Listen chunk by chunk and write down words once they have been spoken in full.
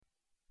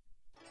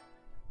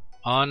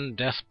On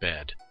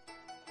Deathbed.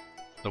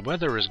 The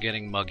weather is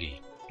getting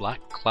muggy. Black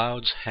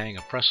clouds hang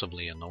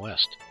oppressively in the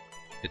west.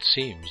 It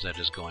seems that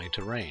it is going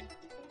to rain.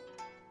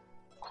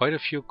 Quite a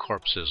few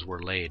corpses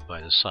were laid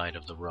by the side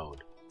of the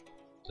road.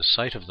 The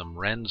sight of them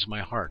rends my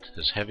heart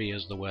as heavy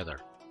as the weather.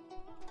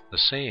 The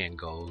saying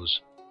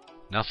goes,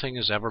 "Nothing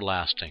is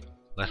everlasting,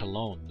 let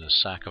alone this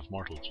sack of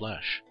mortal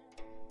flesh."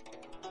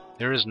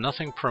 There is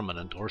nothing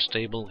permanent or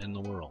stable in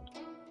the world.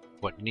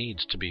 What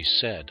needs to be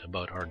said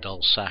about our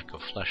dull sack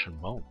of flesh and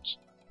bones?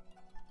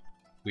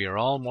 We are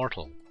all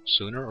mortal.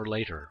 Sooner or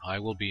later I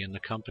will be in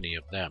the company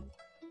of them,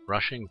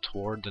 rushing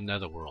toward the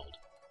netherworld.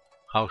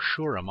 How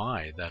sure am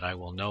I that I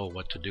will know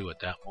what to do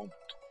at that moment?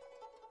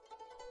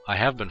 I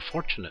have been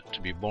fortunate to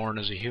be born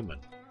as a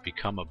human,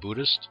 become a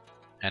Buddhist,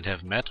 and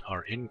have met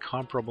our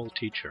incomparable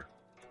teacher.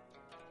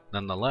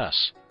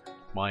 Nonetheless,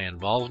 my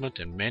involvement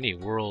in many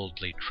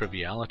worldly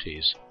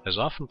trivialities has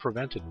often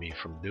prevented me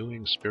from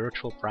doing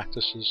spiritual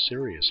practices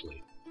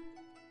seriously.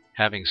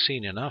 Having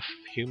seen enough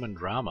human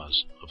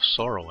dramas of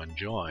sorrow and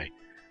joy,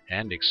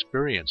 and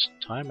experienced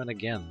time and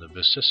again the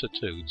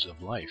vicissitudes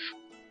of life,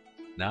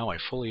 now I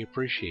fully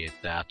appreciate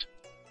that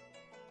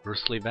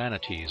earthly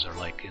vanities are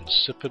like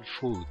insipid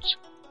foods.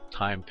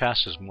 Time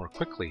passes more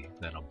quickly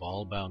than a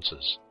ball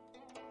bounces.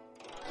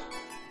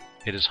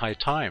 It is high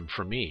time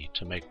for me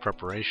to make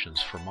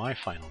preparations for my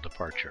final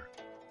departure.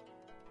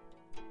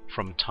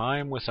 From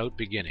time without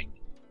beginning,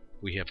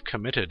 we have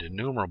committed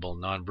innumerable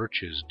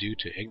non-virtues due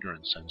to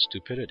ignorance and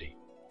stupidity.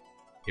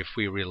 If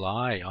we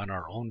rely on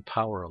our own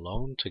power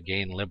alone to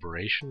gain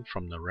liberation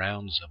from the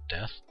realms of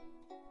death,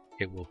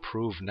 it will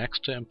prove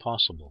next to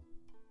impossible.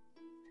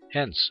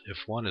 Hence,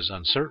 if one is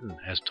uncertain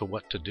as to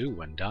what to do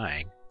when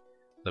dying,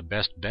 the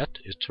best bet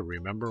is to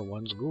remember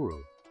one's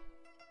guru.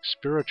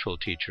 Spiritual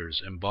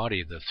teachers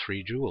embody the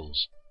three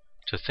jewels.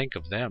 To think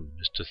of them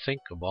is to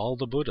think of all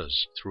the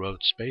Buddhas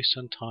throughout space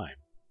and time.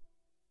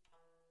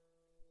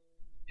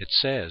 It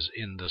says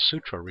in the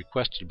sutra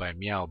requested by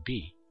Miao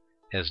Bi,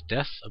 as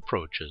death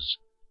approaches,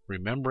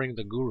 remembering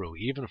the guru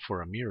even for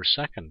a mere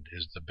second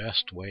is the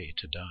best way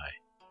to die.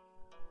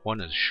 One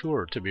is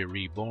sure to be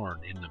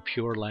reborn in the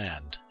Pure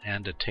Land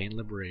and attain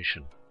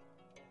liberation.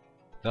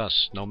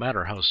 Thus, no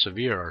matter how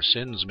severe our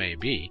sins may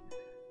be,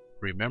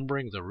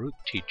 remembering the root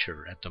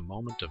teacher at the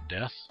moment of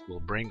death will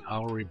bring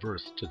our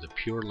rebirth to the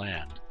Pure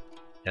Land,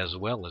 as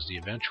well as the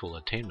eventual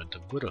attainment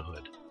of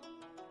Buddhahood.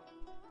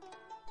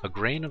 A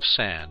grain of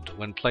sand,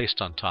 when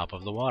placed on top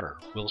of the water,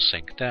 will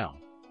sink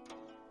down.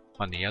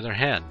 On the other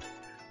hand,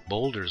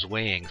 boulders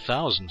weighing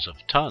thousands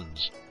of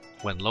tons,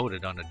 when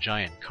loaded on a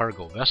giant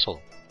cargo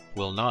vessel,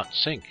 will not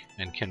sink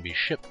and can be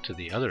shipped to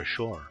the other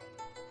shore.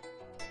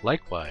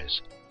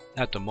 Likewise,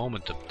 at the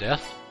moment of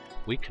death,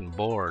 we can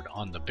board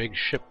on the big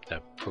ship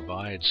that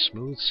provides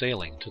smooth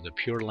sailing to the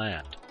Pure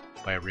Land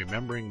by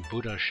remembering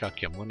Buddha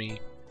Shakyamuni,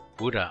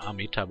 Buddha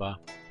Amitabha,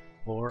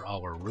 or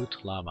our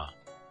root Lama.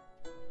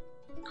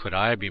 Could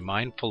I be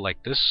mindful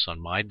like this on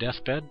my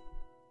deathbed?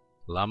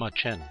 Lama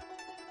Chen.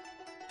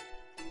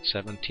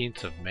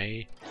 17th of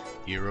May,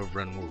 Year of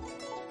Renwu,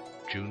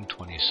 June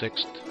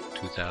 26th,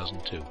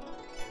 2002.